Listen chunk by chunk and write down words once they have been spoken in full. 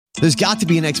There's got to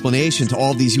be an explanation to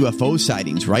all of these UFO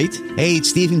sightings, right? Hey,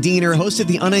 it's Stephen Diener, host of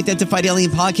the Unidentified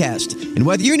Alien Podcast. And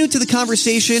whether you're new to the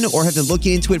conversation or have been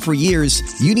looking into it for years,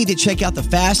 you need to check out the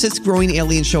fastest growing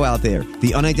alien show out there,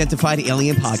 the Unidentified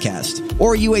Alien Podcast,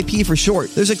 or UAP for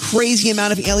short. There's a crazy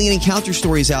amount of alien encounter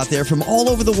stories out there from all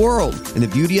over the world. And the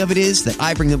beauty of it is that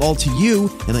I bring them all to you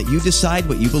and let you decide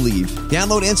what you believe.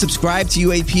 Download and subscribe to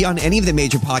UAP on any of the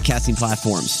major podcasting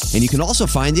platforms. And you can also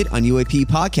find it on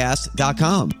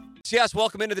UAPpodcast.com. Yes,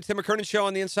 welcome into the Tim McKernan Show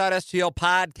on the Inside STL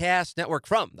Podcast Network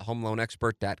from the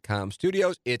HomeLoanExpert.com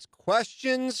studios. It's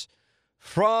questions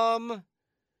from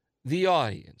the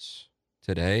audience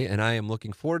today, and I am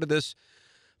looking forward to this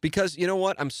because, you know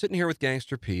what, I'm sitting here with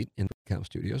Gangster Pete in the .com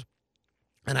studios,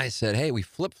 and I said, hey, we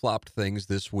flip-flopped things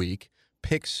this week,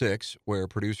 Pick 6, where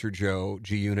producer Joe,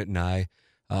 G-Unit, and I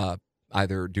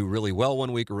either do really well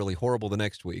one week or really horrible the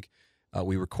next week.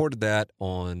 We recorded that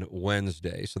on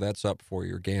Wednesday, so that's up for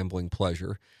your gambling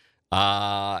pleasure.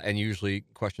 And usually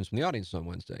questions from the audience on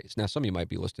Wednesdays. Now, some of you might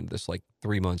be listening to this like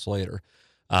 3 months later.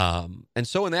 And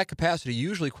so in that capacity,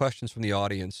 usually questions from the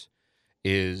audience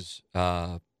is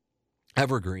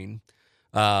evergreen.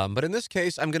 But in this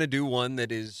case, I'm going to do one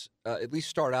that is, at least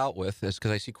start out with this,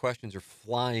 because I see questions are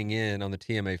flying in on the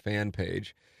TMA fan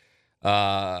page.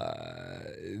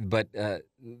 But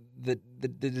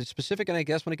the specific, and I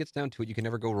guess when it gets down to it, you can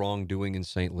never go wrong doing in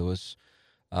St. Louis.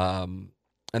 And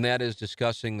that is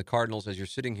discussing the Cardinals as you're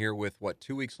sitting here with,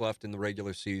 2 weeks left in the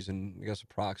regular season, I guess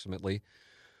approximately,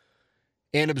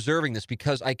 and observing this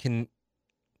because I can,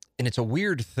 and it's a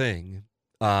weird thing,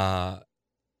 and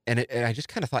I just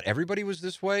kind of thought everybody was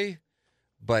this way,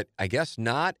 but I guess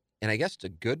not, and I guess it's a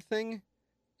good thing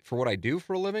for what I do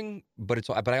for a living, but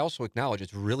I also acknowledge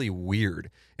it's really weird.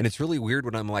 And it's really weird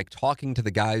when I'm like talking to the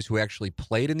guys who actually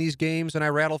played in these games and I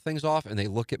rattle things off and they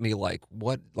look at me like,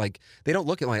 what? Like, they don't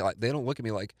look at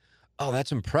me like, oh,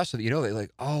 that's impressive. You know, they're like,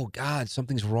 oh God,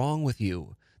 something's wrong with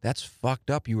you. That's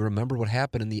fucked up. You remember what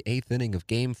happened in the 8th inning of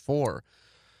Game 4.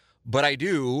 But I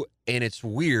do, and it's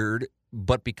weird,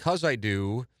 but because I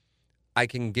do, I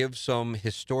can give some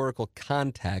historical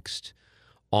context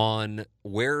on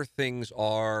where things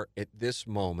are at this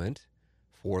moment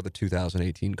for the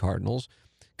 2018 Cardinals,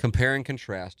 compare and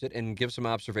contrast it, and give some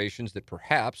observations that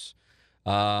perhaps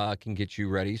can get you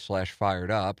ready / fired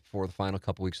up for the final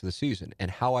couple weeks of the season. And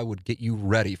how I would get you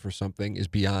ready for something is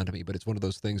beyond me, but it's one of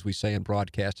those things we say in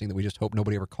broadcasting that we just hope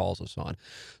nobody ever calls us on.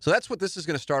 So that's what this is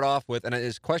going to start off with, and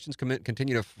as questions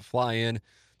continue to fly in,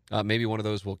 maybe one of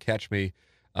those will catch me.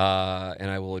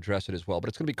 And I will address it as well. But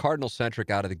it's going to be Cardinal-centric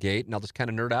out of the gate, and I'll just kind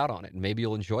of nerd out on it. And maybe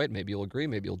you'll enjoy it, maybe you'll agree,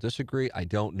 maybe you'll disagree. I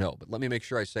don't know. But let me make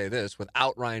sure I say this.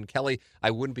 Without Ryan Kelly, I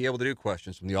wouldn't be able to do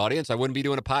questions from the audience. I wouldn't be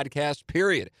doing a podcast,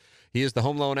 period. He is the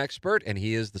home loan expert, and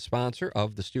he is the sponsor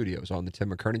of the studios on the Tim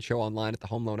McKernan Show online at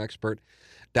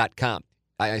thehomeloanexpert.com.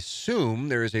 I assume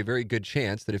there is a very good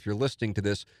chance that if you're listening to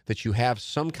this, that you have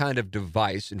some kind of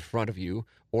device in front of you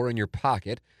or in your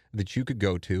pocket that you could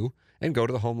go to and go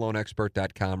to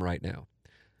thehomeloanexpert.com right now.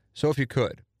 So if you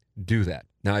could, do that.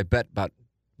 Now, I bet about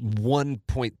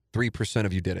 1.3%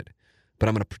 of you did it, but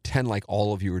I'm going to pretend like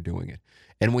all of you are doing it.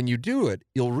 And when you do it,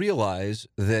 you'll realize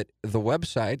that the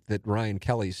website that Ryan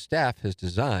Kelly's staff has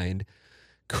designed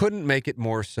couldn't make it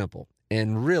more simple.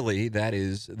 And really, that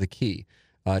is the key,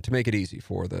 to make it easy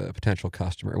for the potential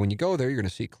customer. When you go there, you're going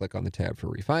to see, click on the tab for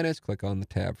refinance, click on the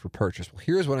tab for purchase. Well,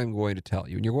 here's what I'm going to tell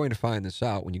you, and you're going to find this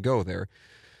out when you go there,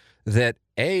 that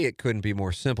A, it couldn't be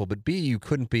more simple, but B, you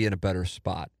couldn't be in a better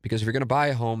spot. Because if you're going to buy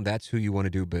a home, that's who you want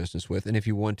to do business with. And if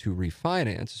you want to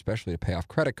refinance, especially to pay off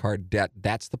credit card debt,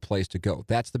 that's the place to go.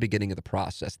 That's the beginning of the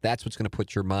process. That's what's going to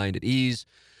put your mind at ease.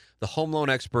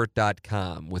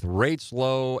 TheHomeLoanExpert.com. With rates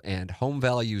low and home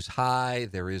values high,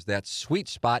 there is that sweet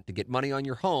spot to get money on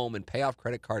your home and pay off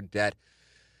credit card debt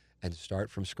and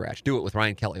start from scratch. Do it with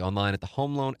Ryan Kelly online at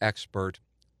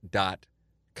TheHomeLoanExpert.com.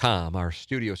 Our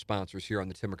studio sponsors here on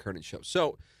the Tim McKernan Show.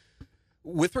 So,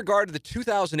 with regard to the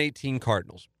 2018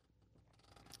 Cardinals,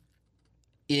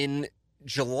 in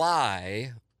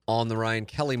July, on the Ryan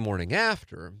Kelly morning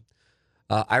after,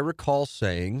 I recall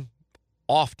saying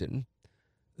often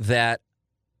that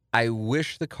I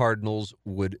wish the Cardinals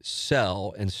would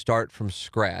sell and start from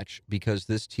scratch because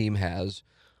this team has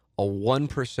a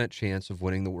 1% chance of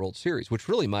winning the World Series, which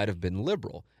really might have been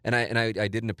liberal. And I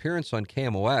did an appearance on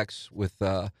KMOX with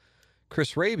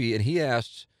Chris Raby, and he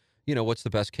asked, what's the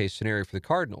best case scenario for the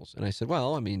Cardinals? And I said,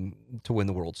 well, I mean, to win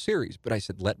the World Series. But I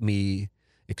said, let me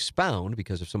expound,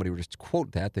 because if somebody were just to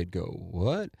quote that, they'd go,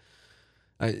 what?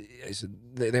 I said,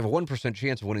 they have a 1%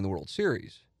 chance of winning the World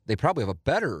Series. They probably have a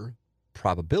better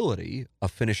probability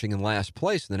of finishing in last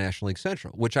place in the National League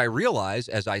Central, which I realize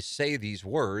as I say these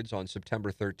words on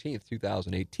September 13th,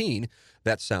 2018,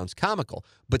 that sounds comical.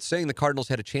 But saying the Cardinals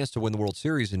had a chance to win the World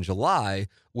Series in July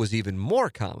was even more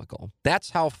comical.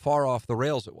 That's how far off the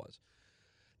rails it was.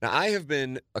 Now, I have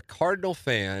been a Cardinal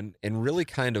fan and really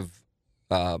kind of,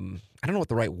 I don't know what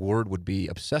the right word would be.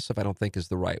 Obsessive, I don't think, is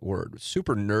the right word.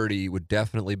 Super nerdy would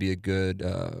definitely be a good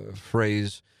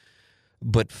phrase.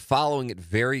 But following it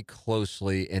very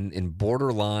closely and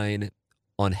borderline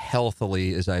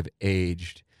unhealthily as I've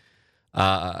aged,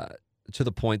 to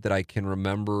the point that I can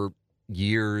remember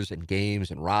years and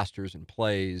games and rosters and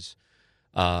plays,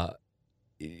 like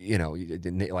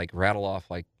rattle off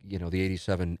like, the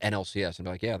 87 NLCS and be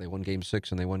like, yeah, they won Game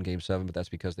 6 and they won Game 7, but that's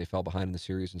because they fell behind in the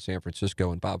series in San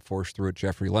Francisco and Bob Force threw at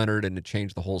Jeffrey Leonard and it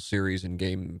changed the whole series in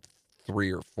Game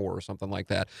 3 or 4 or something like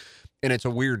that. And it's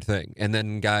a weird thing. And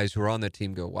then guys who are on that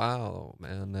team go, wow,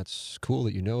 man, that's cool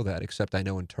that you know that, except I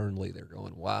know internally they're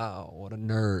going, wow, what a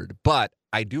nerd. But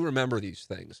I do remember these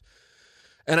things.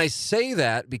 And I say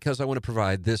that because I want to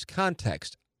provide this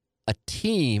context. A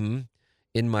team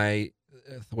in my,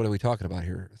 what are we talking about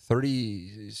here,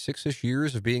 36-ish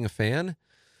years of being a fan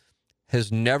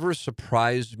has never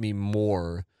surprised me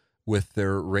more with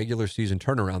their regular season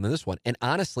turnaround than this one. And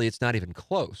honestly, it's not even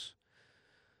close.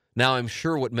 Now, I'm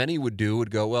sure what many would do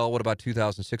would go, well, what about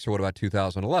 2006 or what about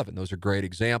 2011? Those are great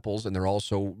examples, and they're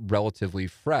also relatively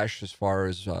fresh as far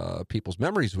as people's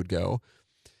memories would go.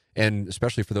 And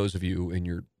especially for those of you in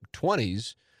your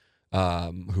 20s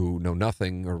who know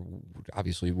nothing or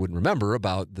obviously wouldn't remember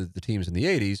about the teams in the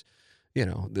 80s,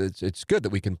 it's good that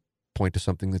we can point to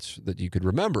something that you could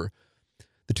remember.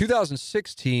 The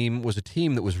 2006 team was a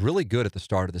team that was really good at the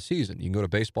start of the season. You can go to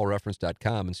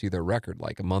baseballreference.com and see their record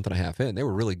like a month and a half in. They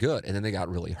were really good, and then they got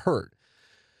really hurt.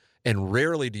 And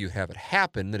rarely do you have it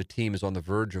happen that a team is on the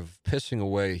verge of pissing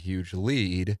away a huge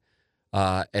lead,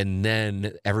 and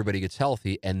then everybody gets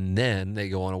healthy, and then they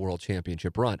go on a world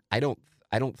championship run. I don't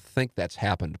think that's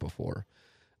happened before.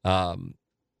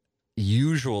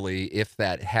 Usually, if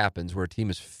that happens, where a team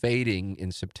is fading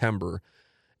in September,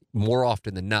 more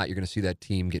often than not, you're going to see that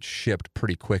team get shipped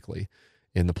pretty quickly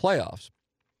in the playoffs.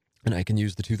 And I can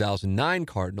use the 2009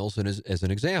 Cardinals as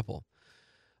an example.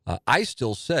 I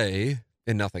still say,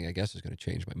 and nothing I guess is going to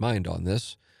change my mind on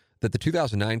this, that the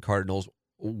 2009 Cardinals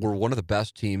were one of the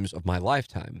best teams of my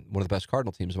lifetime, one of the best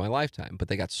Cardinal teams of my lifetime. But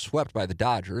they got swept by the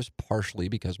Dodgers, partially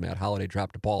because Matt Holliday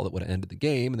dropped a ball that would have ended the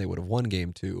game, and they would have won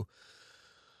Game 2.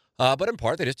 But in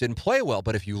part, they just didn't play well.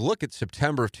 But if you look at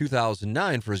September of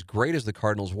 2009, for as great as the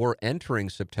Cardinals were entering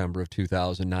September of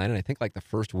 2009, and I think like the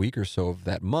first week or so of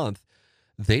that month,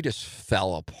 they just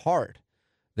fell apart.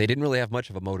 They didn't really have much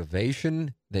of a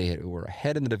motivation. They were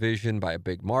ahead in the division by a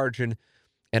big margin.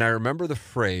 And I remember the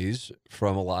phrase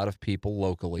from a lot of people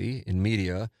locally in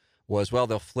media was, well,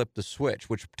 they'll flip the switch,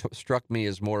 which struck me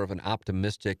as more of an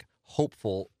optimistic,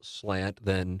 hopeful slant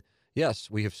than, yes,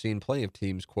 we have seen plenty of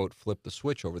teams, quote, flip the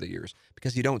switch over the years,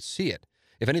 because you don't see it.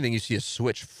 If anything, you see a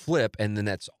switch flip, and then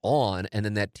that's on, and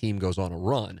then that team goes on a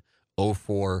run.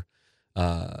 0-4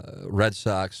 Red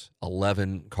Sox,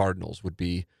 11 Cardinals would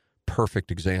be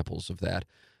perfect examples of that.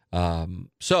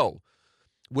 So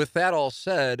with that all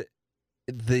said,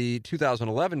 the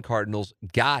 2011 Cardinals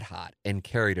got hot and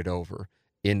carried it over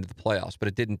into the playoffs, but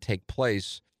it didn't take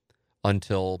place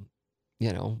until,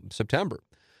 September.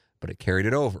 But it carried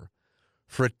it over.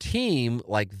 For a team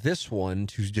like this one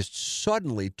to just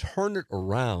suddenly turn it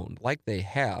around like they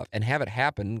have and have it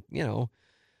happen,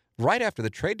 right after the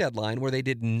trade deadline where they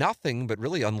did nothing but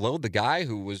really unload the guy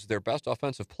who was their best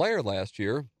offensive player last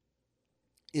year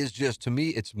is just, to me,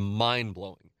 it's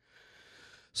mind-blowing.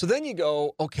 So then you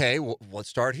go, okay, well, let's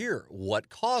start here. What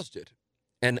caused it?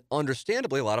 And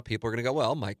understandably, a lot of people are going to go,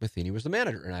 well, Mike Matheny was the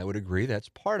manager. And I would agree that's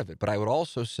part of it. But I would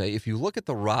also say if you look at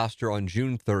the roster on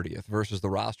June 30th versus the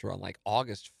roster on like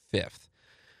August 5th,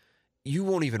 you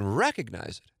won't even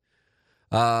recognize it.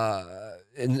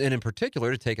 And in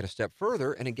particular, to take it a step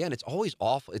further, and again, it's always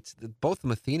awful. It's both the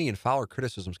Matheny and Fowler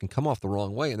criticisms can come off the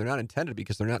wrong way, and they're not intended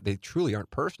because they truly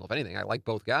aren't personal. If anything, I like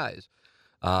both guys.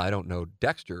 I don't know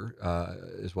Dexter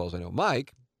as well as I know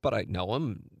Mike, but I know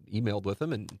him, emailed with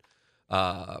him, and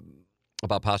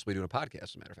about possibly doing a podcast.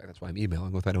 As a matter of fact, that's why I'm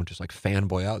emailing with. I don't just like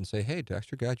fanboy out and say, hey,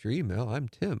 Dexter, got your email. I'm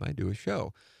Tim. I do a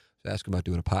show. So ask him about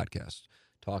doing a podcast,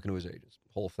 talking to his agents,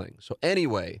 whole thing. So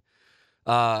anyway,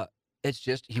 it's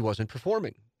just he wasn't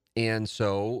performing. And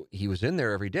so he was in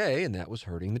there every day, and that was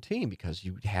hurting the team because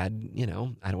you had, I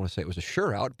don't want to say it was a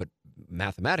sure out, but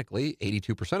mathematically,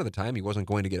 82% of the time, he wasn't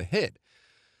going to get a hit.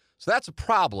 So that's a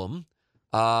problem.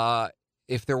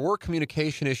 if there were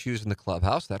communication issues in the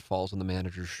clubhouse, that falls on the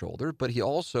manager's shoulder. But he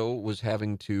also was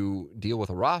having to deal with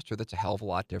a roster that's a hell of a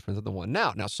lot different than the one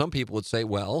now. Now, some people would say,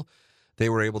 well, they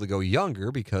were able to go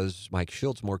younger because Mike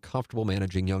Shilt's more comfortable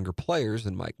managing younger players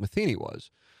than Mike Matheny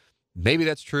was. Maybe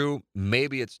that's true.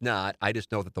 Maybe it's not. I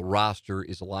just know that the roster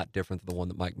is a lot different than the one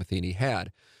that Mike Matheny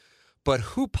had. But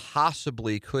who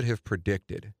possibly could have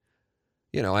predicted?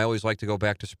 I always like to go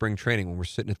back to spring training when we're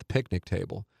sitting at the picnic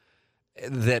table,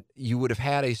 that you would have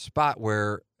had a spot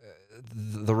where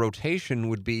the rotation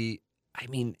would be,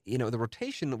 the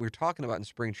rotation that we were talking about in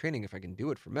spring training, if I can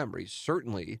do it from memory,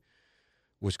 certainly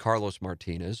was Carlos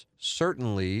Martinez,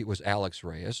 certainly was Alex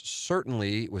Reyes,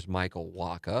 certainly was Michael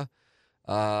Wacha,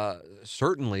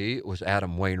 certainly was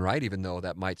Adam Wainwright, even though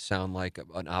that might sound like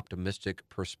an optimistic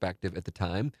perspective at the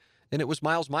time, and it was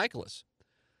Miles Mikolas.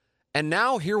 And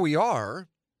now here we are,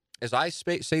 as I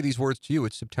say these words to you,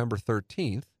 it's September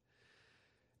 13th,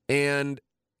 and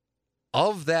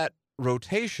of that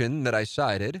rotation that I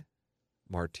cited,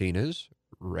 Martinez,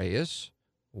 Reyes,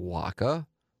 Wacha,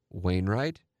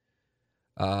 Wainwright,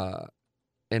 and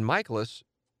Mikolas,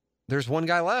 there's one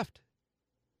guy left.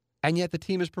 And yet the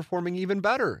team is performing even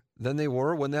better than they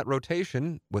were when that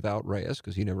rotation, without Reyes,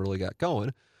 because he never really got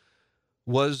going,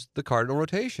 was the Cardinal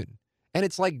rotation. And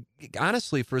it's like,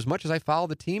 honestly, for as much as I follow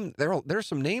the team, there's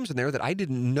some names in there that I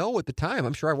didn't know at the time.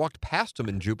 I'm sure I walked past them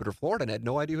in Jupiter, Florida, and had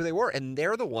no idea who they were. And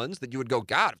they're the ones that you would go,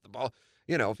 God, if the ball,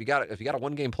 if you got a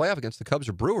one-game playoff against the Cubs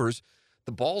or Brewers,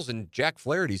 the ball's in Jack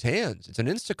Flaherty's hands. It's an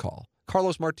insta-call.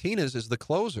 Carlos Martinez is the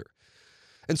closer.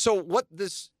 And so what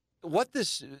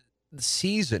this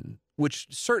season, which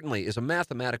certainly is a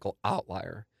mathematical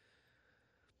outlier,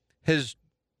 has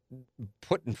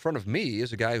put in front of me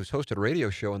as a guy who's hosted a radio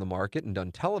show in the market and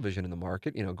done television in the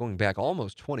market, going back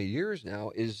almost 20 years now,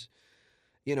 is,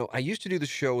 I used to do the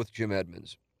show with Jim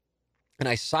Edmonds, and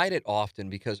I cite it often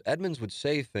because Edmonds would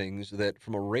say things that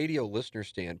from a radio listener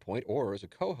standpoint or as a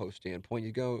co-host standpoint,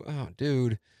 you go, oh,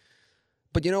 dude.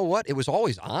 But you know what? It was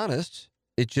always honest.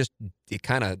 It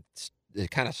kind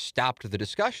of stopped the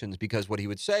discussions, because what he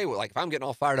would say, like if I'm getting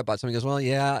all fired up about something, he goes, well,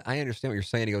 yeah, I understand what you're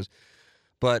saying. He goes,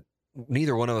 but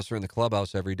neither one of us are in the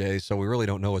clubhouse every day, so we really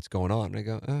don't know what's going on. And I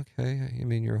go, okay,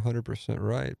 you're 100%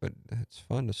 right, but it's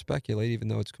fun to speculate, even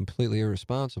though it's completely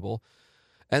irresponsible.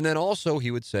 And then also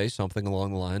he would say something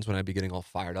along the lines, when I'd be getting all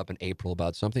fired up in April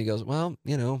about something, he goes, well,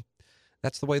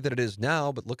 that's the way that it is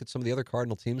now, but look at some of the other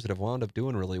Cardinal teams that have wound up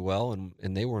doing really well,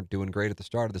 and they weren't doing great at the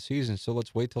start of the season, so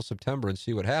let's wait till September and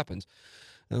see what happens.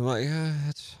 And I'm like,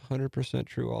 that's 100%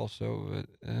 true also, but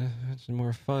it's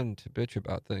more fun to bitch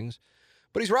about things.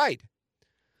 But he's right.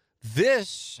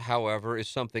 This, however, is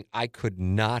something I could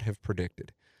not have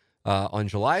predicted. On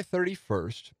July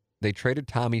 31st, they traded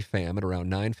Tommy Pham at around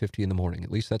 9:50 in the morning.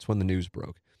 At least that's when the news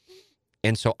broke.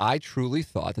 And so I truly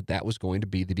thought that was going to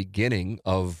be the beginning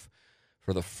of,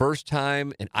 for the first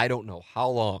time, and I don't know how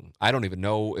long, I don't even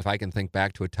know if I can think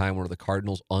back to a time where the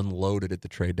Cardinals unloaded at the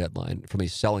trade deadline from a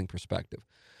selling perspective.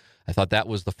 I thought that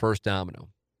was the first domino.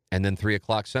 And then 3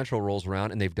 o'clock Central rolls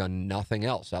around, and they've done nothing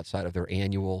else outside of their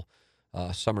annual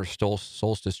summer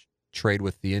solstice trade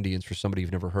with the Indians for somebody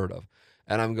you've never heard of.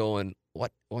 And I'm going,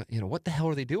 what the hell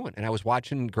are they doing? And I was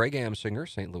watching Greg Amsinger,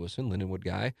 St. Louis and Lindenwood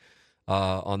guy,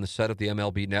 on the set of the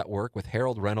MLB Network with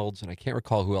Harold Reynolds, and I can't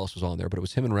recall who else was on there, but it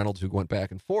was him and Reynolds who went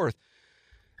back and forth.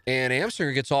 And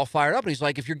Amsinger gets all fired up, and he's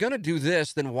like, if you're going to do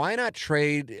this, then why not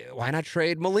trade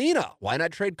Molina? Why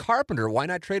not trade Carpenter? Why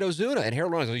not trade Ozuna? And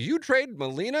Harold Reynolds goes, you trade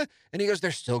Molina? And he goes,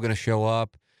 they're still going to show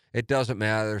up. It doesn't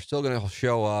matter. They're still going to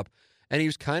show up. And he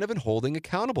was kind of in holding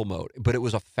accountable mode. But it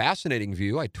was a fascinating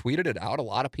view. I tweeted it out. A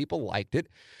lot of people liked it.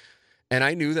 And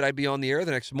I knew that I'd be on the air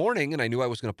the next morning, and I knew I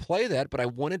was going to play that, but I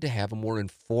wanted to have a more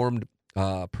informed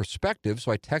perspective.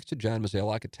 So I texted John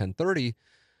Mozeliak at 10:30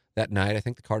 that night. I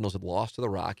think the Cardinals had lost to the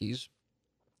Rockies.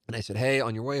 And I said, hey,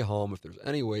 on your way home, if there's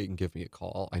any way you can give me a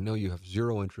call. I know you have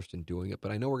zero interest in doing it,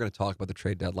 but I know we're going to talk about the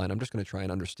trade deadline. I'm just going to try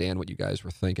and understand what you guys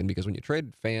were thinking, because when you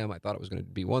traded Pham, I thought it was going to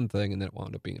be one thing, and then it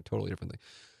wound up being a totally different thing.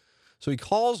 So he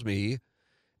calls me,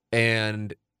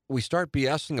 and we start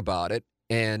BSing about it.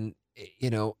 And,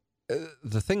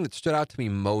 the thing that stood out to me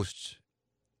most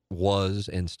was,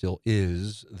 and still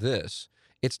is, this.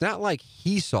 It's not like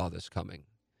he saw this coming.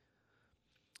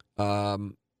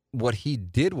 What he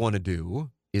did want to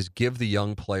do is give the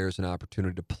young players an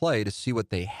opportunity to play, to see what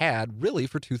they had really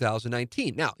for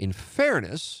 2019. Now, in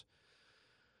fairness,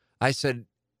 I said,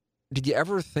 did you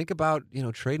ever think about,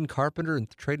 trading Carpenter and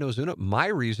trading Ozuna? My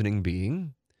reasoning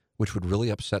being, which would really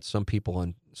upset some people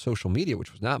on social media,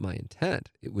 which was not my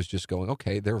intent. It was just going,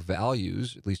 okay, their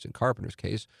values, at least in Carpenter's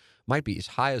case, might be as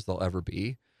high as they'll ever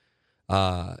be.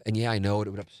 And yeah, I know it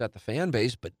would upset the fan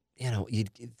base, but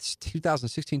it's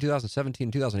 2016,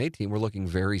 2017, 2018. We're looking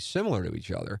very similar to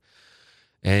each other.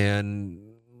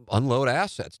 And unload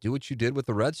assets. Do what you did with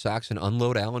the Red Sox and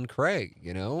unload Alan Craig.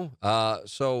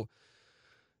 So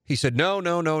he said, no.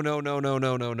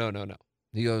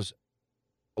 He goes,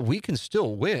 we can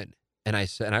still win. And I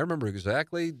said, and I remember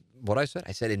exactly what I said.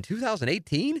 I said, in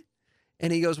 2018?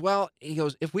 And he goes,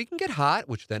 if we can get hot,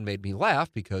 which then made me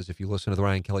laugh because if you listen to the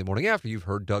Ryan Kelly Morning After, you've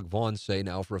heard Doug Vaughn say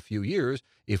now for a few years,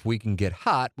 if we can get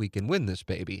hot, we can win this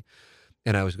baby.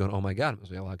 And I was going, oh, my God. I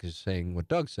was like, he's saying what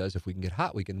Doug says, if we can get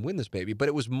hot, we can win this baby. But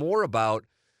it was more about,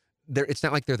 it's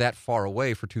not like they're that far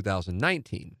away for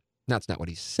 2019. That's not what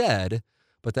he said,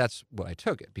 but that's what I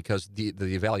took it, because the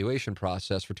evaluation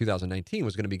process for 2019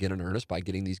 was going to begin in earnest by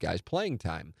getting these guys playing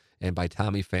time. And by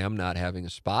Tommy Pham not having a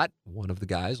spot, one of the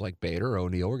guys like Bader or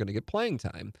O'Neill were going to get playing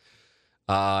time,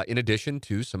 in addition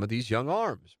to some of these young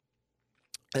arms.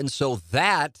 And so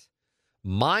that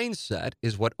mindset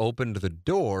is what opened the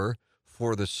door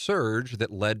for the surge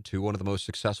that led to one of the most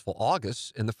successful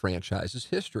Augusts in the franchise's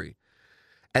history.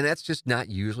 And that's just not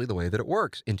usually the way that it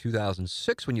works. In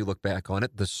 2006, when you look back on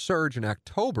it, the surge in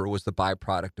October was the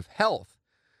byproduct of health.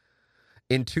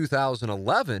 In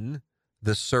 2011,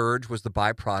 the surge was the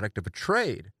byproduct of a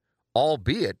trade,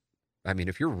 albeit, I mean,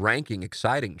 if you're ranking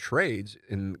exciting trades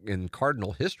in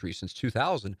Cardinal history since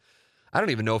 2000, I don't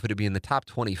even know if it would be in the top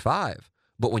 25.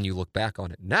 But when you look back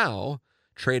on it now,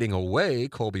 trading away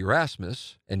Colby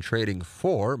Rasmus and trading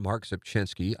for Mark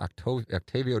Zipchinski,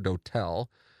 Octavio Dotel,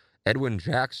 Edwin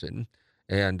Jackson,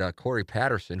 and Corey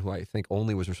Patterson, who I think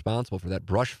only was responsible for that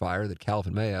brush fire that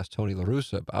Calvin May asked Tony La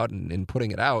Russa about and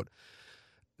putting it out,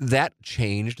 that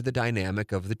changed the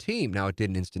dynamic of the team. Now, it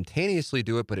didn't instantaneously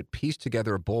do it, but it pieced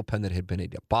together a bullpen that had been a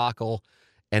debacle,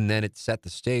 and then it set the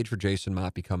stage for Jason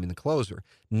Mott becoming the closer.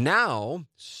 Now,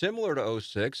 similar to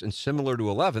 06 and similar to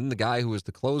 11, the guy who was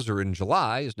the closer in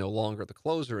July is no longer the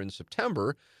closer in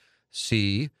September.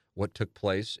 See what took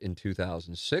place in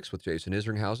 2006 with Jason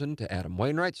Isringhausen to Adam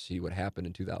Wainwright. See what happened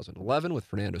in 2011 with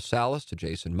Fernando Salas to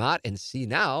Jason Mott. And see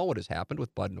now what has happened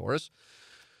with Bud Norris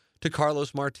to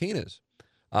Carlos Martinez.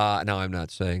 Now, I'm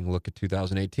not saying look at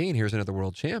 2018, here's another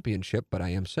world championship, but I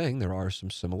am saying there are some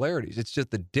similarities. It's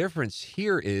just the difference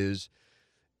here is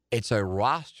it's a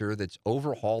roster that's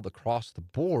overhauled across the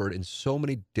board in so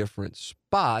many different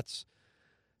spots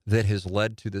that has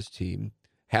led to this team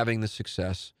having the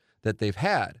success that they've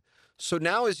had. So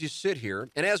now as you sit here,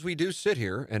 and as we do sit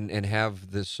here and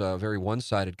have this very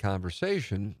one-sided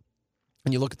conversation,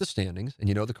 and you look at the standings, and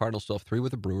you know the Cardinals still have 3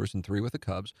 with the Brewers and 3 with the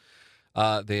Cubs.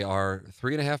 They are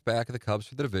 3.5 back of the Cubs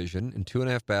for the division and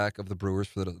 2.5 back of the Brewers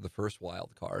for the first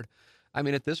wild card. I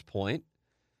mean, at this point,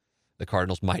 the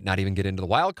Cardinals might not even get into the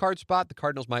wild card spot. The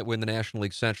Cardinals might win the National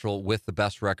League Central with the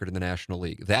best record in the National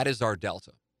League. That is our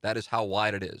delta. That is how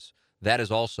wide it is. That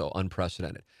is also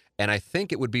unprecedented. And I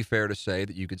think it would be fair to say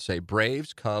that you could say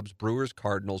Braves, Cubs, Brewers,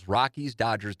 Cardinals, Rockies,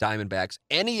 Dodgers, Diamondbacks,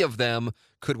 any of them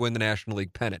could win the National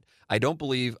League pennant. I don't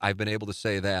believe I've been able to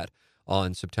say that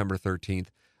on September 13th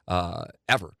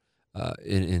ever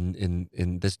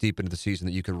in this deep into the season,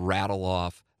 that you could rattle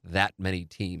off that many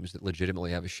teams that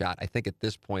legitimately have a shot. I think at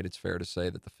this point it's fair to say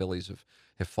that the Phillies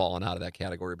have fallen out of that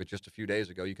category, but just a few days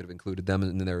ago you could have included them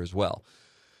in there as well.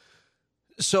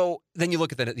 So then you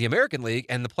look at the American League,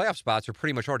 and the playoff spots are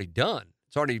pretty much already done.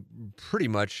 It's already pretty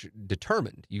much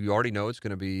determined. You already know it's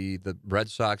going to be the Red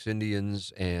Sox,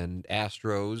 Indians, and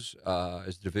Astros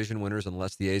as division winners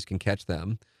unless the A's can catch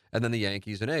them, and then the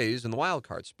Yankees and A's in the wild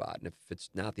card spot. And if it's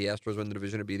not the Astros win the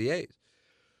division, it'd be the A's.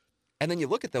 And then you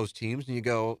look at those teams and you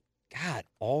go, God,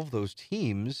 all of those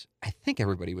teams, I think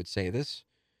everybody would say this,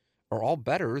 are all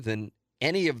better than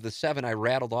any of the 7 I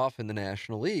rattled off in the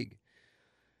National League.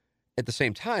 At the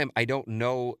same time, I don't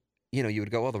know, you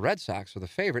would go, well, the Red Sox are the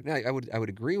favorite. And I would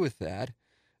agree with that.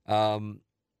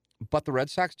 But the Red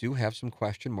Sox do have some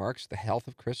question marks. The health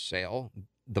of Chris Sale,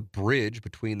 the bridge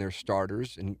between their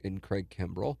starters and Craig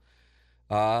Kimbrell.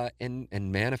 And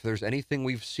man, if there's anything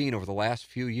we've seen over the last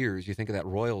few years, you think of that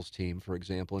Royals team, for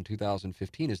example, in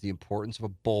 2015, is the importance of a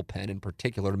bullpen in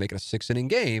particular to make it a 6-inning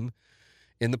game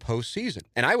in the postseason.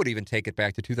 And I would even take it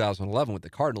back to 2011 with the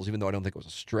Cardinals, even though I don't think it was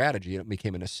a strategy. It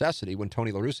became a necessity when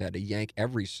Tony La Russa had to yank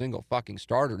every single fucking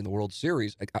starter in the World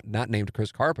Series, not named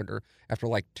Chris Carpenter, after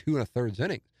like 2 1/3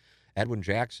 innings. Edwin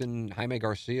Jackson, Jaime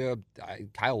Garcia,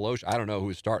 Kyle Loesch, I don't know who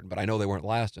was starting, but I know they weren't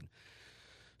lasting.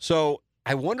 So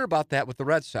I wonder about that with the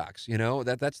Red Sox.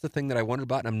 That's the thing that I wonder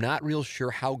about, and I'm not real sure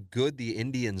how good the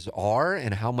Indians are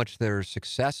and how much their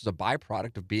success is a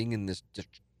byproduct of being in this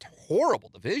just horrible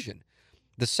division.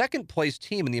 The second-place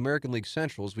team in the American League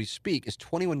Central, as we speak, is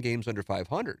 21 games under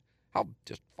 500. How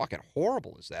just fucking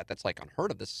horrible is that? That's like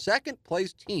unheard of. The second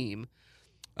place team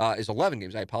is 11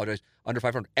 games. I apologize. Under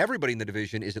 500. Everybody in the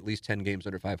division is at least 10 games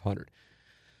under 500.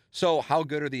 So how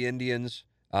good are the Indians?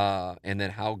 And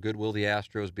then how good will the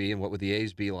Astros be? And what would the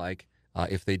A's be like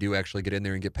if they do actually get in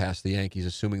there and get past the Yankees,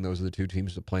 assuming those are the two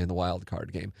teams that play in the wild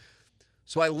card game?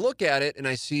 So I look at it and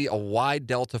I see a wide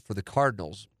delta for the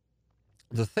Cardinals.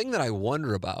 The thing that I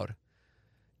wonder about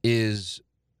is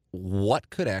what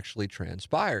could actually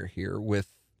transpire here with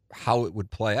how it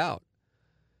would play out.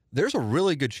 There's a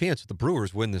really good chance that the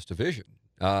Brewers win this division.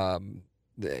 The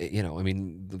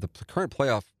current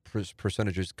playoff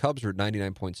percentages, Cubs are at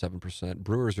 99.7%,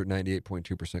 Brewers are at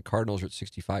 98.2%, Cardinals are at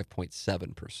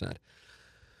 65.7%.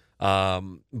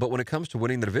 But when it comes to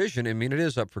winning the division, I mean, it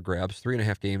is up for grabs.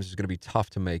 3.5 games is going to be tough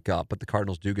to make up, but the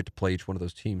Cardinals do get to play each one of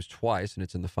those teams twice, and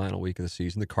it's in the final week of the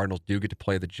season. The Cardinals do get to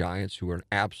play the Giants, who are an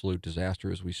absolute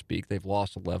disaster as we speak. They've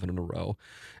lost 11 in a row,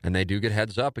 and they do get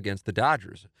heads up against the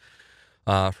Dodgers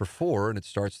for 4, and it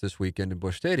starts this weekend in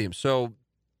Busch Stadium. So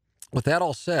with that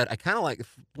all said, I kind of like,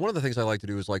 one of the things I like to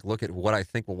do is like look at what I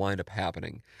think will wind up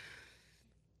happening.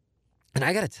 And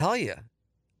I got to tell you,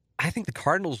 I think the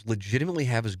Cardinals legitimately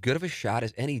have as good of a shot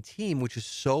as any team, which is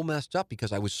so messed up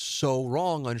because I was so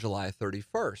wrong on July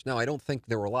 31st. Now, I don't think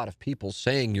there were a lot of people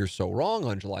saying you're so wrong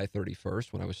on July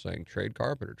 31st when I was saying trade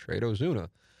Carpenter, trade Ozuna.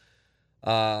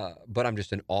 But I'm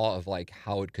just in awe of like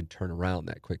how it could turn around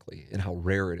that quickly and how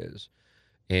rare it is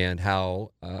and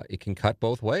how it can cut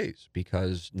both ways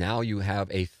because now you have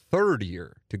a third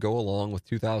year to go along with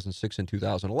 2006 and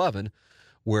 2011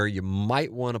 where you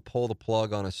might want to pull the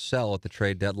plug on a sell at the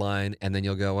trade deadline, and then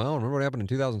you'll go, well, remember what happened in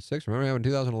 2006? Remember what happened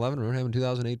in 2011? Remember what happened in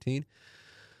 2018?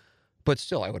 But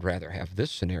still, I would rather have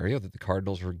this scenario that the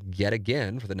Cardinals are yet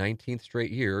again, for the 19th straight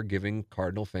year, giving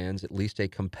Cardinal fans at least a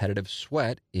competitive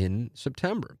sweat in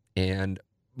September. And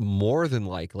more than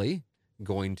likely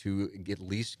going to at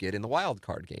least get in the wild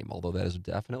card game, although that is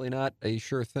definitely not a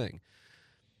sure thing.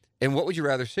 And what would you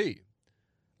rather see?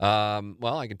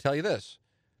 Well, I can tell you this.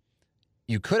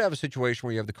 You could have a situation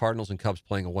where you have the Cardinals and Cubs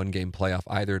playing a one-game playoff,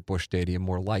 either at Busch Stadium,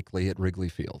 more likely at Wrigley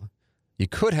Field. You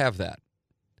could have that.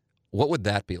 What would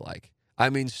that be like? I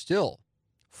mean, still,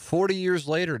 40 years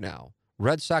later now,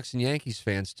 Red Sox and Yankees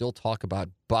fans still talk about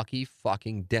Bucky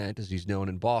fucking Dent, as he's known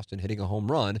in Boston, hitting a home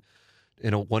run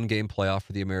in a one-game playoff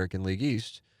for the American League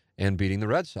East and beating the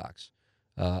Red Sox.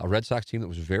 A Red Sox team that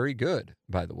was very good,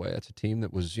 by the way. That's a team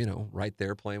that was, right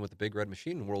there playing with the Big Red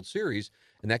Machine in the World Series,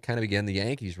 and that kind of began the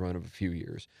Yankees' run of a few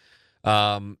years.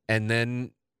 And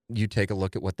then you take a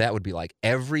look at what that would be like.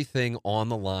 Everything on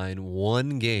the line,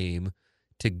 one game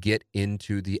to get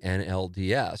into the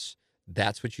NLDS.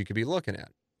 That's what you could be looking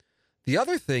at. The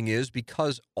other thing is,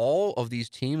 because all of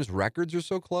these teams' records are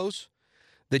so close,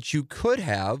 that you could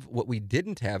have what we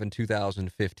didn't have in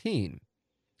 2015.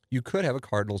 You could have a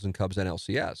Cardinals and Cubs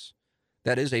NLCS.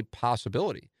 That is a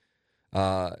possibility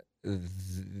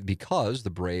because the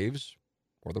Braves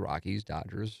or the Rockies,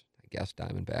 Dodgers, I guess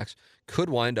Diamondbacks, could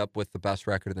wind up with the best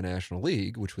record in the National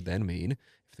League, which would then mean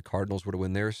if the Cardinals were to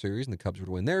win their series and the Cubs were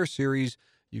to win their series,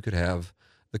 you could have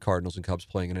the Cardinals and Cubs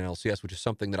playing in an NLCS, which is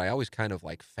something that I always kind of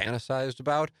like fantasized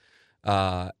about.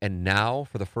 And now,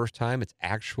 for the first time, it's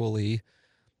actually,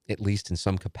 at least in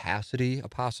some capacity, a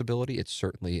possibility. It's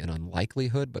certainly an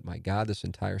unlikelihood, but my God, this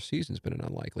entire season's been an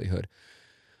unlikelihood.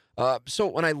 So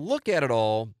when I look at it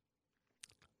all,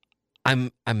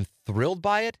 I'm thrilled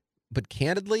by it, but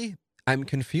candidly, I'm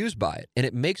confused by it. And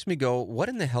it makes me go, what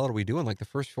in the hell are we doing like the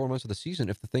first 4 months of the season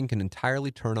if the thing can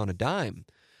entirely turn on a dime?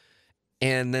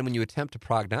 And then when you attempt to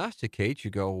prognosticate, you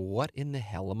go, what in the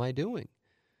hell am I doing?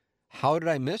 How did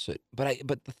I miss it?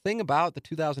 But the thing about the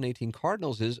 2018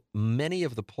 Cardinals is many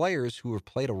of the players who have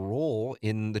played a role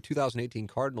in the 2018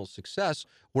 Cardinals' success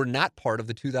were not part of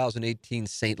the 2018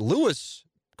 St. Louis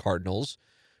Cardinals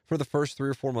for the first 3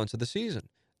 or 4 months of the season.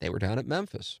 They were down at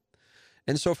Memphis.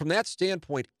 And so from that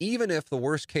standpoint, even if the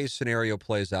worst-case scenario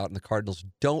plays out and the Cardinals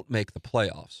don't make the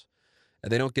playoffs,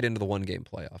 and they don't get into the one-game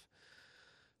playoff,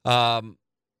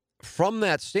 from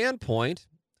that standpoint,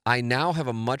 I now have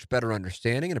a much better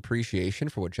understanding and appreciation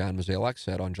for what John Mozeliak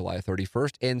said on July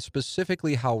 31st, and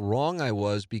specifically how wrong I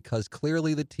was, because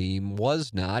clearly the team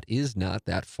is not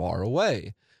that far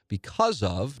away because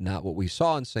of not what we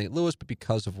saw in St. Louis, but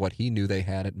because of what he knew they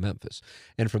had at Memphis.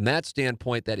 And from that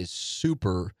standpoint, that is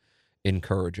super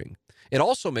encouraging. It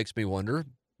also makes me wonder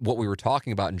what we were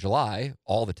talking about in July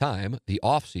all the time, the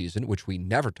offseason, which we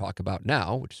never talk about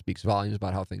now, which speaks volumes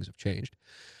about how things have changed.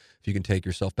 If you can take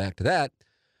yourself back to that,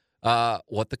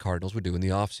 what the Cardinals would do in the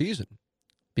offseason.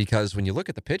 Because when you look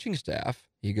at the pitching staff,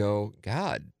 you go,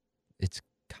 God, it's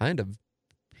kind of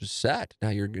set. Now,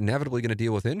 you're inevitably going to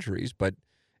deal with injuries, but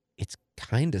it's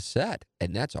kind of set,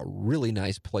 and that's a really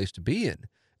nice place to be in.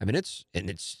 I mean, it's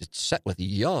set with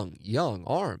young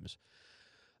arms.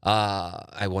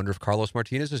 I wonder if Carlos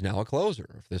Martinez is now a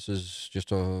closer. If this is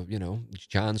just a,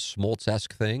 John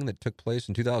Smoltz-esque thing that took place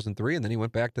in 2003, and then he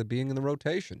went back to being in the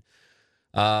rotation.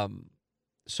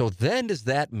 So then does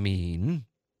that mean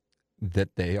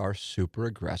that they are super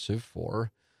aggressive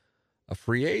for a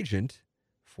free agent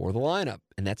for the lineup?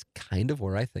 And that's kind of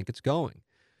where I think it's going.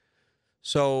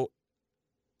 So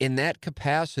in that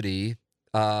capacity,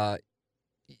 I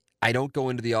don't go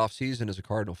into the offseason as a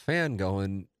Cardinal fan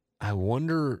going, I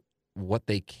wonder what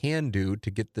they can do to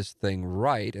get this thing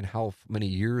right and how many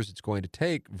years it's going to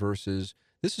take versus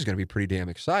this is going to be pretty damn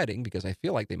exciting because I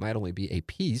feel like they might only be a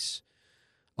piece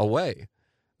away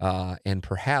and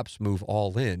perhaps move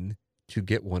all in to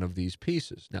get one of these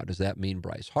pieces. Now, does that mean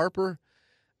Bryce Harper?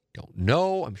 Don't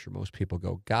know. I'm sure most people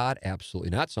go, God, absolutely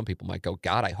not. Some people might go,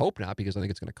 God, I hope not, because I think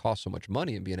it's going to cost so much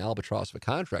money and be an albatross of a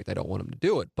contract. I don't want him to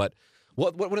do it. But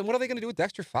what are they going to do with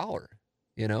Dexter Fowler?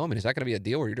 Is that going to be a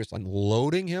deal where you're just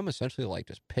unloading him, essentially like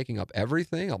just picking up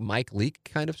everything, a Mike Leake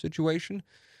kind of situation?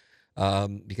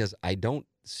 Because I don't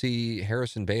see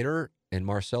Harrison Bader and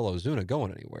Marcell Ozuna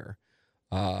going anywhere.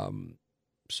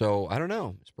 So I don't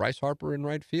know. It's Bryce Harper in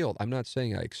right field. I'm not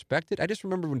saying I expect it. I just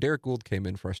remember when Derek Gould came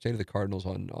in for our State of the Cardinals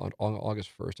on August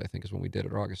 1st, I think is when we did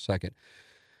it, or August 2nd.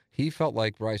 He felt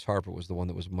like Bryce Harper was the one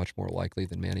that was much more likely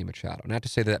than Manny Machado. Not to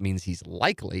say that means he's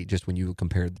likely, just when you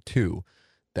compared the two,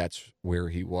 that's where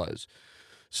he was.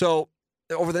 So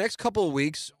over the next couple of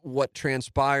weeks, what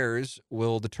transpires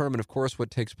will determine, of course,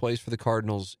 what takes place for the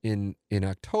Cardinals in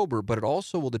October, but it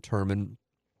also will determine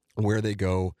where they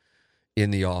go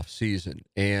in the off season.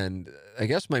 And I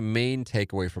guess my main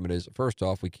takeaway from it is, first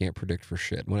off, we can't predict for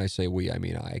shit. When I say we, I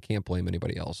mean I can't blame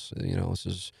anybody else. This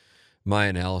is my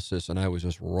analysis, and I was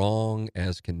just wrong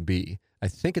as can be. I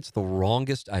think it's the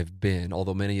wrongest I've been,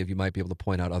 although many of you might be able to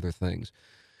point out other things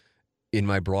in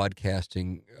my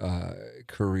broadcasting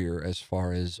career as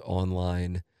far as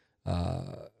online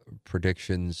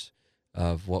predictions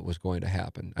of what was going to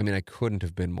happen. I mean, I couldn't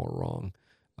have been more wrong.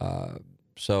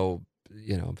 So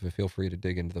feel free to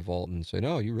dig into the vault and say,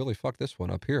 no, you really fucked this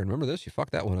one up here. And remember this, you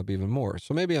fucked that one up even more.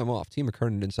 So maybe I'm off. Team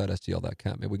McKernan inside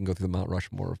STL.com. Maybe we can go through the Mount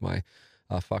Rushmore of my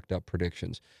fucked up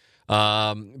predictions.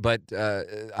 But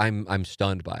I'm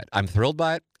stunned by it. I'm thrilled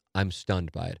by it. I'm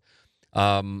stunned by it.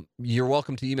 You're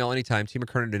welcome to email anytime, Team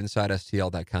McKernan at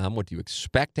InsideSTL.com. What do you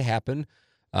expect to happen?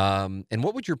 And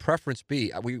what would your preference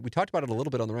be? We talked about it a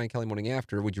little bit on the Ryan Kelly Morning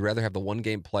After. Would you rather have the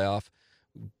one-game playoff,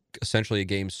 essentially a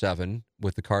Game 7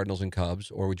 with the Cardinals and Cubs,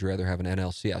 or would you rather have an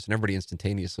NLCS? And everybody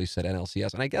instantaneously said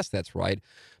NLCS, and I guess that's right,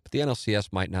 but the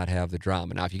NLCS might not have the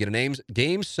drama. Now, if you get a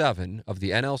Game 7 of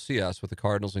the NLCS with the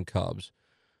Cardinals and Cubs,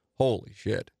 holy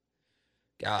shit.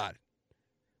 God.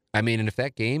 I mean, and if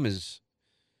that game is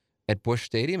at Busch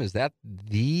Stadium, is that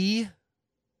the...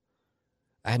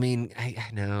 I mean, I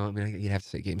know. I mean, you'd have to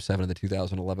say Game 7 of the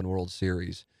 2011 World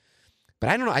Series. But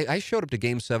I don't know. I showed up to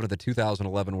Game 7 of the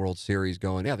 2011 World Series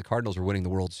going, yeah, the Cardinals are winning the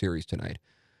World Series tonight.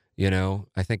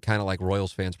 I think kind of like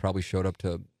Royals fans probably showed up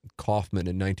to Kauffman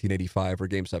in 1985 for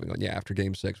Game 7 going, yeah, after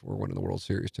Game 6, we're winning the World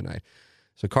Series tonight.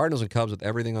 So Cardinals and Cubs with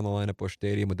everything on the line at Busch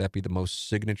Stadium, would that be the most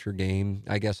signature game?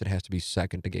 I guess it has to be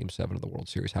second to Game 7 of the World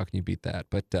Series. How can you beat that?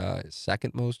 But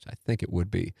second most, I think it would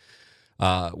be.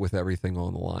 With everything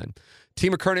on the line.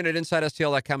 Team McKernan at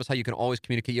InsideSTL.com is how you can always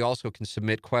communicate. You also can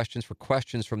submit questions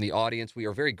from the audience. We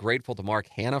are very grateful to Mark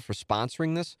Hanna for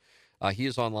sponsoring this. He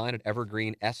is online at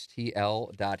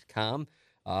evergreenstl.com.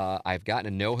 I've gotten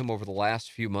to know him over the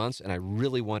last few months, and I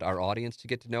really want our audience to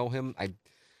get to know him.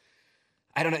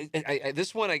 I don't know.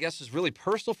 This one, I guess, is really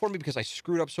personal for me because I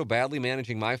screwed up so badly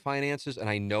managing my finances, and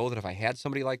I know that if I had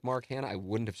somebody like Mark Hanna, I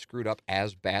wouldn't have screwed up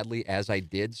as badly as I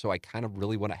did, so I kind of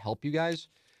really want to help you guys.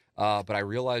 But I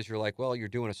realize you're like, well, you're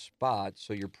doing a spot,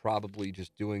 so you're probably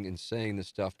just doing and saying this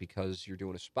stuff because you're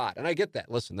doing a spot. And I get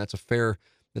that. Listen, that's a fair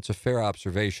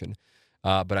observation.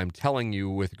 But I'm telling you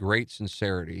with great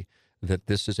sincerity that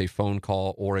this is a phone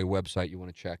call or a website you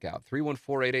want to check out.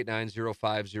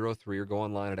 314-889-0503 or go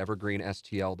online at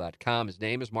evergreenstl.com. His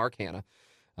name is Mark Hanna.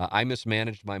 I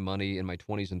mismanaged my money in my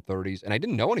 20s and 30s, and I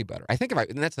didn't know any better. And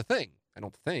that's the thing. I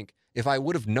don't think. If I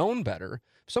would have known better,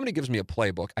 if somebody gives me a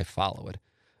playbook, I follow it.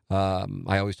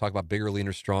 I always talk about Bigger,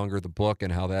 Leaner, Stronger, the book,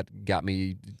 and how that got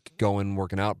me going,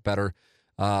 working out better.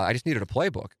 I just needed a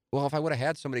playbook. Well, if I would have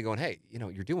had somebody going, hey,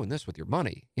 you're doing this with your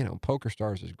money. Poker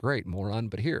Stars is great, moron,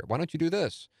 but here, why don't you do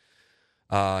this?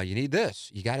 You need this.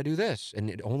 You got to do this.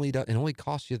 And it only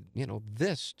costs you,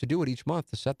 this to do it each month,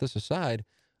 to set this aside.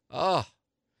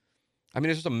 I mean,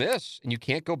 it's just a miss, and you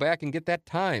can't go back and get that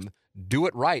time. Do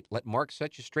it right. Let Mark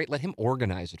set you straight. Let him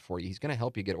organize it for you. He's going to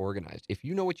help you get organized. If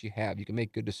you know what you have, you can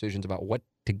make good decisions about what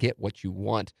to get what you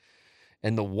want.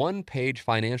 And the one-page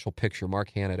financial picture Mark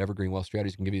Hanna at Evergreen Wealth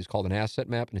Strategies can give you is called an asset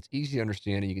map, and it's easy to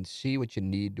understand, and you can see what you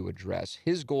need to address.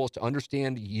 His goal is to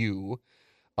understand you,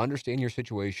 understand your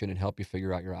situation, and help you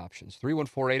figure out your options.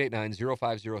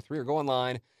 314-889-0503 or go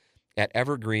online at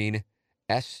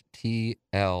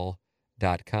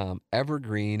evergreenstl.com.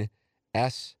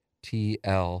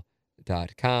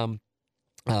 evergreenstl.com.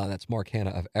 That's Mark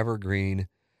Hanna of Evergreen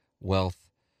Wealth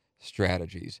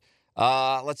Strategies.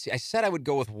 Let's see. I said I would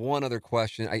go with one other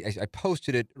question. I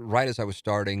posted it right as I was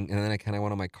starting, and then I kind of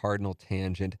went on my Cardinal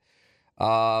tangent.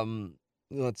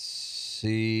 Let's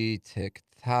see.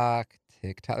 Tick-tock.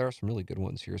 There are some really good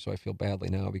ones here, so I feel badly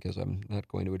now because I'm not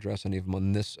going to address any of them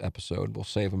on this episode. We'll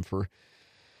save them for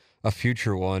a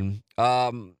future one.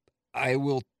 I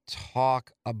will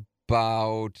talk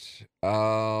about...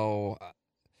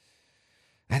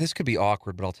 this could be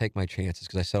awkward, but I'll take my chances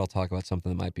because I said I'll talk about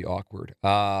something that might be awkward.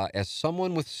 As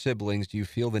someone with siblings, do you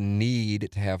feel the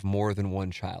need to have more than one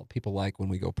child? People like when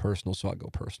we go personal, so I'll go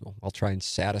personal. I'll try and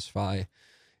satisfy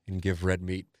and give red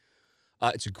meat.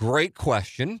 It's a great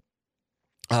question.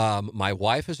 My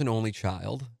wife is an only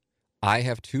child. I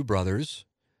have 2 brothers,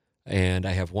 and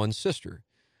I have 1 sister.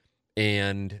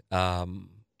 And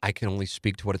I can only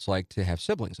speak to what it's like to have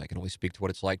siblings. I can only speak to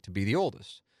what it's like to be the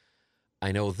oldest.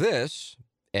 I know this,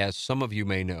 as some of you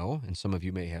may know, and some of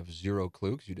you may have zero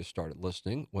clue because you just started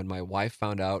listening, when my wife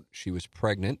found out she was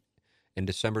pregnant in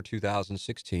December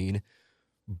 2016,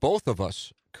 both of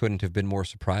us couldn't have been more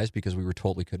surprised because we were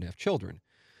told we couldn't have children.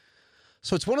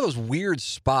 So it's one of those weird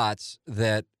spots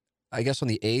that I guess on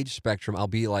the age spectrum, I'll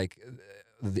be like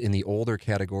in the older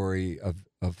category of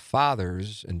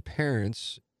fathers and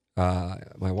parents.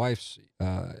 My wife's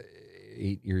 8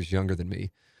 years younger than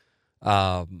me.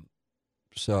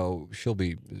 So she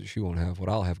won't have what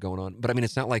I'll have going on. But I mean,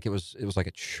 it's not like it was like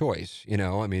a choice, you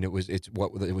know? I mean, it was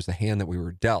the hand that we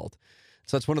were dealt.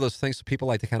 So it's one of those things that people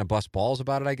like to kind of bust balls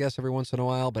about it, I guess, every once in a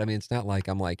while. But I mean, it's not like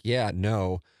I'm like, yeah,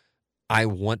 no, I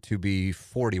want to be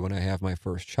 40 when I have my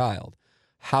first child.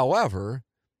 However,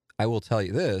 I will tell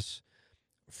you this,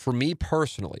 for me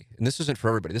personally, and this isn't for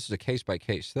everybody, this is a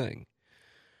case-by-case thing.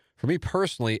 For me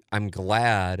personally, I'm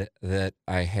glad that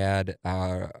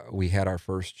we had our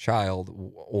first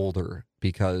child older,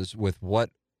 because with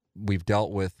what we've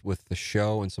dealt with the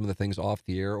show and some of the things off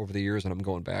the air over the years, and I'm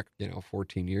going back,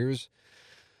 14 years,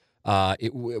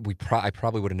 I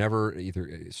probably would have never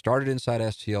either started inside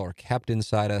STL or kept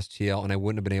inside STL, and I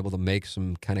wouldn't have been able to make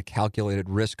some kind of calculated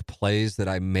risk plays that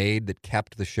I made that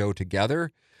kept the show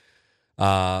together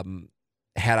had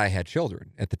I had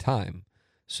children at the time.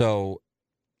 So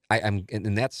I'm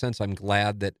in that sense, I'm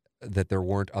glad that there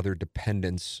weren't other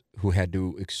dependents who had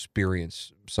to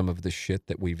experience some of the shit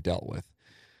that we've dealt with.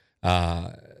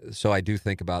 So I do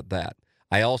think about that.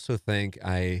 I also think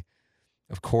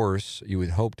of course, you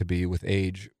would hope to be with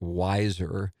age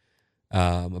wiser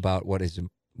about what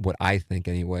I think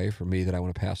anyway, for me, that I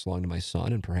want to pass along to my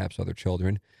son and perhaps other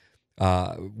children,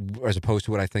 as opposed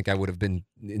to what I think I would have been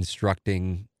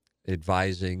instructing,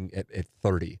 advising at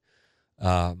 30.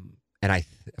 And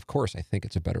of course, I think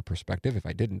it's a better perspective. If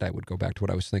I didn't, I would go back to what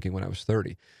I was thinking when I was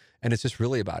 30. And it's just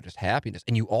really about just happiness.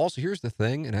 And you also, here's the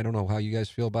thing, and I don't know how you guys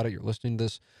feel about it. You're listening to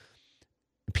this.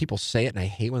 People say it, and I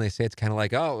hate when they say it. It's kind of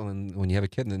like, oh, and when you have a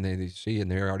kid, and then they see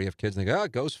and they already have kids, and they go, oh,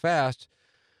 it goes fast.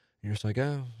 And you're just like,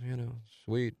 oh,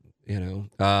 sweet,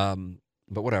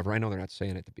 But whatever. I know they're not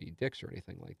saying it to be dicks or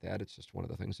anything like that. It's just one of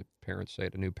the things that parents say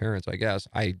to new parents, I guess.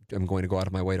 I am going to go out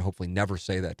of my way to hopefully never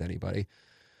say that to anybody.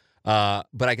 But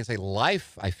I can say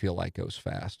life, I feel like, goes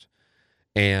fast.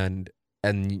 And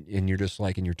you're just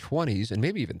like in your 20s and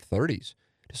maybe even 30s.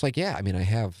 Just like, yeah, I mean, I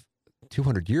have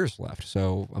 200 years left,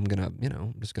 so I'm going to,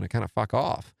 I'm just going to kind of fuck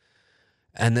off.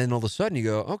 And then all of a sudden you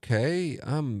go, okay,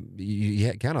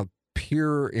 you kind of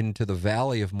peer into the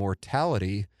valley of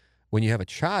mortality when you have a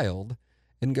child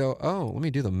and go, oh, let me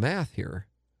do the math here.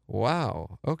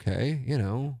 Wow, okay,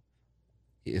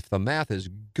 if the math is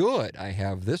good, I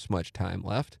have this much time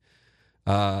left,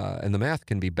 and the math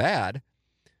can be bad.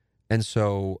 And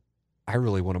so I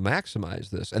really want to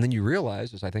maximize this. And then you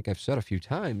realize, as I think I've said a few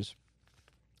times,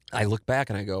 I look back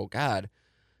and I go, God,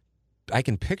 I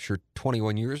can picture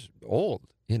 21 years old.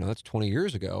 That's 20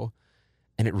 years ago.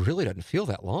 And it really doesn't feel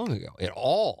that long ago at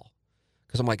all.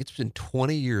 Because I'm like, it's been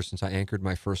 20 years since I anchored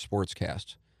my first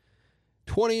sportscast.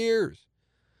 20 years.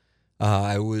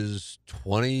 I was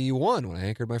 21 when I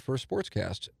anchored my first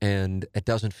sportscast. And it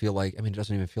doesn't feel like, it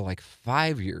doesn't even feel like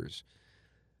 5 years.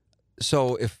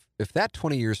 So if if that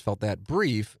 20 years felt that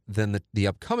brief, then the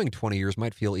upcoming 20 years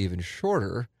might feel even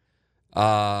shorter.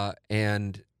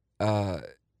 And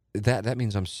that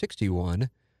means I'm 61.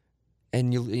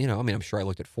 And I'm sure I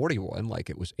looked at 41 like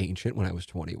it was ancient when I was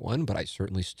 21, but I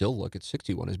certainly still look at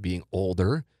 61 as being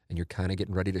older, and you're kind of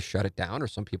getting ready to shut it down, or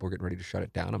some people are getting ready to shut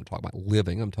it down. I'm talking about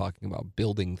living. I'm talking about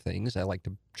building things. I like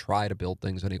to try to build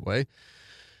things anyway.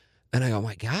 And I go, oh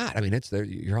my God, it's there.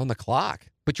 You're on the clock,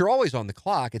 but you're always on the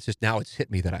clock. It's just now it's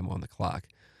hit me that I'm on the clock.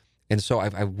 And so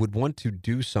I would want to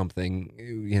do something,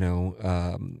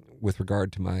 with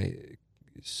regard to my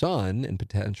son and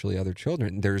potentially other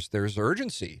children. There's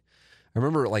urgency. I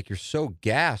remember, you're so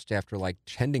gassed after,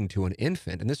 tending to an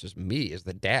infant, and this is me as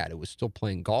the dad who was still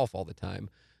playing golf all the time,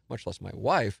 much less my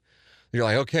wife. You're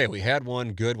like, okay, we had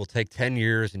one, good, we'll take 10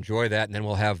 years, enjoy that, and then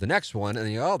we'll have the next one. And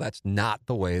you go, oh, that's not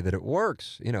the way that it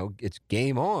works. It's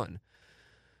game on.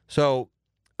 So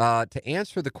to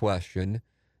answer the question,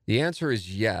 the answer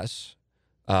is yes.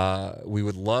 We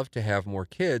would love to have more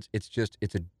kids. It's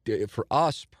for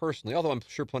us personally, although I'm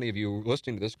sure plenty of you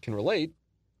listening to this can relate,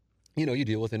 you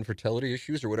deal with infertility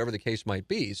issues or whatever the case might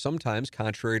be. Sometimes,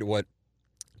 contrary to what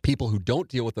people who don't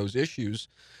deal with those issues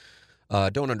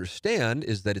don't understand,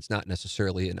 is that it's not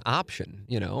necessarily an option.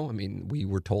 We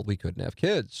were told we couldn't have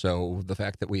kids. So the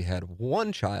fact that we had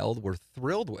one child, we're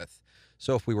thrilled with.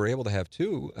 So if we were able to have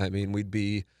two, we'd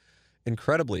be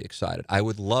incredibly excited. I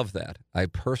would love that. I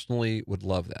personally would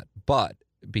love that. But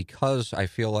because I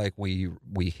feel like we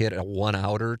hit a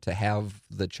one-outer to have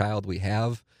the child we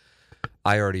have,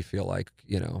 I already feel like,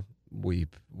 we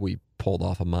pulled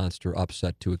off a monster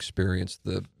upset to experience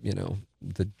the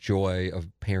joy of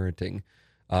parenting,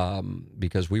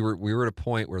 because we were at a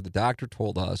point where the doctor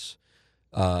told us,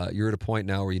 you're at a point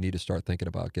now where you need to start thinking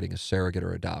about getting a surrogate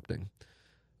or adopting.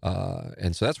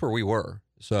 And so that's where we were.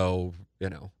 So,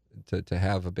 to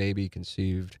have a baby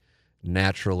conceived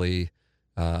naturally,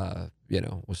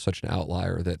 was such an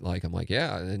outlier that I'm like,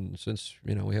 yeah. And since,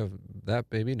 we have that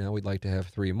baby, now we'd like to have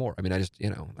three more.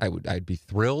 I'd be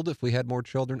thrilled if we had more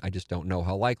children. I just don't know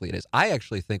how likely it is. I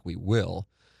actually think we will.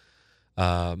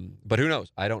 But who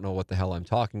knows? I don't know what the hell I'm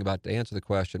talking about. To answer the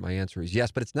question, my answer is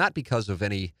yes, but it's not because of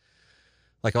any,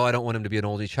 I don't want him to be an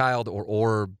only child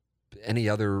or any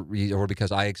other reason, or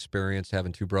because I experienced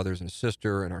having two brothers and a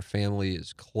sister and our family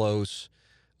is close.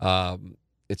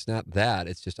 It's not that.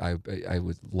 It's just I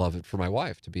would love it for my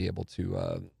wife to be able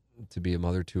to be a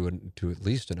mother to at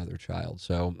least another child.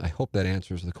 So I hope that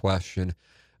answers the question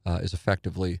as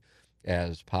effectively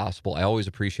as possible. I always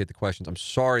appreciate the questions. I'm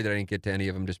sorry that I didn't get to any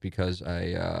of them just because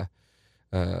I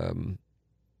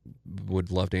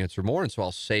would love to answer more, and so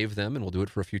I'll save them, and we'll do it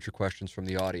for future questions from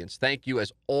the audience. Thank you,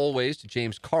 as always, to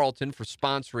James Carlton for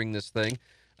sponsoring this thing.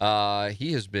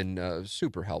 He has been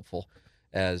super helpful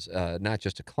as not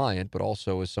just a client, but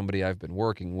also as somebody I've been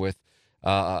working with.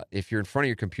 If you're in front of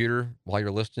your computer while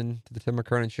you're listening to the Tim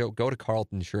McKernan Show, go to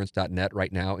carltoninsurance.net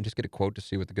right now and just get a quote to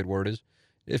see what the good word is.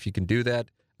 If you can do that,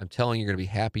 I'm telling you, you're going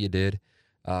to be happy you did.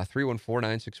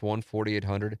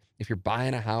 314-961-4800. If you're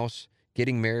buying a house,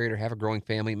 getting married, or have a growing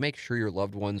family, make sure your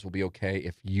loved ones will be okay.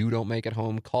 If you don't make it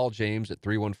home, call James at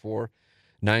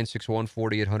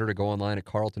 314-961-4800 or go online at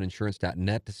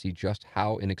carltoninsurance.net to see just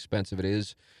how inexpensive it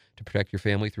is to protect your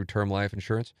family through term life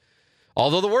insurance.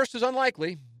 Although the worst is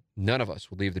unlikely, none of us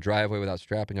would leave the driveway without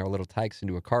strapping our little tykes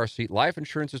into a car seat. Life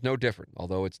insurance is no different.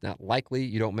 Although it's not likely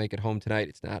you don't make it home tonight,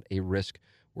 it's not a risk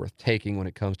worth taking when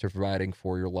it comes to providing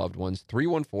for your loved ones.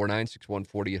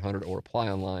 314-961-4800 or apply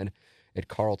online at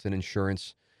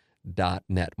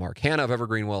carltoninsurance.net. Mark Hanna of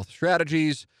Evergreen Wealth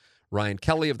Strategies, Ryan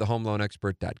Kelly of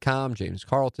thehomeloanexpert.com, James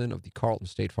Carlton of the Carlton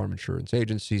State Farm Insurance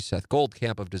Agency, Seth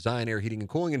Goldcamp of Design Air Heating and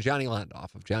Cooling, and Johnny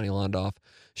Londoff of Johnny Londoff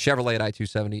Chevrolet at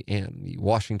I-270 and the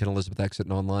Washington Elizabeth exit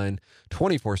and online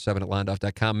 24/7 at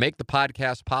londoff.com. Make the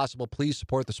podcast possible. Please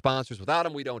support the sponsors. Without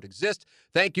them, we don't exist.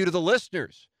 Thank you to the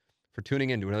listeners for tuning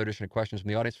in to another edition of Questions from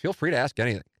the Audience. Feel free to ask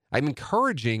anything. I'm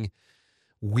encouraging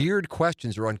weird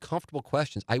questions or uncomfortable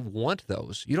questions. I want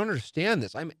those. You don't understand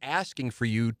this. I'm asking for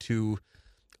you to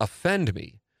offend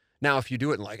me. Now, if you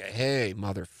do it in hey,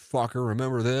 motherfucker,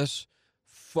 remember this?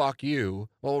 Fuck you.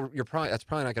 Well, that's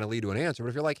probably not going to lead to an answer. But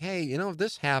if you're like, hey, if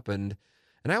this happened,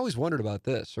 and I always wondered about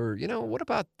this, or, what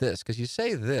about this? Because you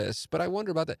say this, but I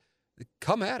wonder about that.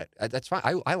 Come at it. That's fine.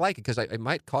 I like it because it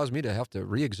might cause me to have to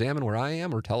re-examine where I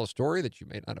am or tell a story that you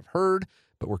may not have heard,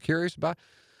 but we're curious about.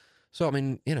 So,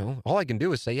 all I can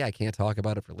do is say, yeah, I can't talk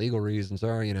about it for legal reasons,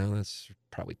 or, that's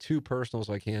probably too personal,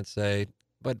 so I can't say.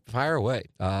 But fire away.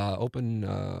 Open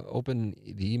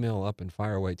the email up and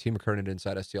fire away. Tim McKernan at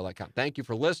InsideSTL.com. Thank you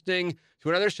for listening to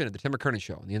another edition of the Tim McKernan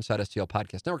Show on the Inside STL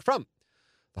Podcast Network from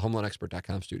the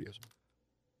HomeLoanExpert.com studios.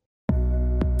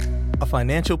 A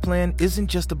financial plan isn't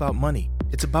just about money.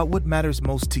 It's about what matters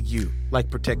most to you,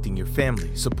 like protecting your family,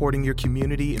 supporting your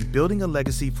community, and building a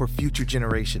legacy for future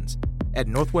generations. At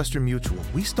Northwestern Mutual,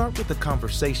 we start with a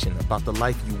conversation about the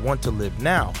life you want to live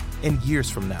now and years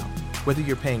from now. Whether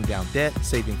you're paying down debt,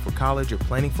 saving for college, or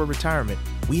planning for retirement,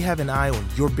 we have an eye on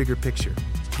your bigger picture.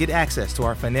 Get access to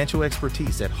our financial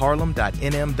expertise at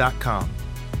harlem.nm.com.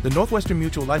 The Northwestern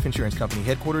Mutual Life Insurance Company,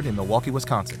 headquartered in Milwaukee,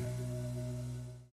 Wisconsin.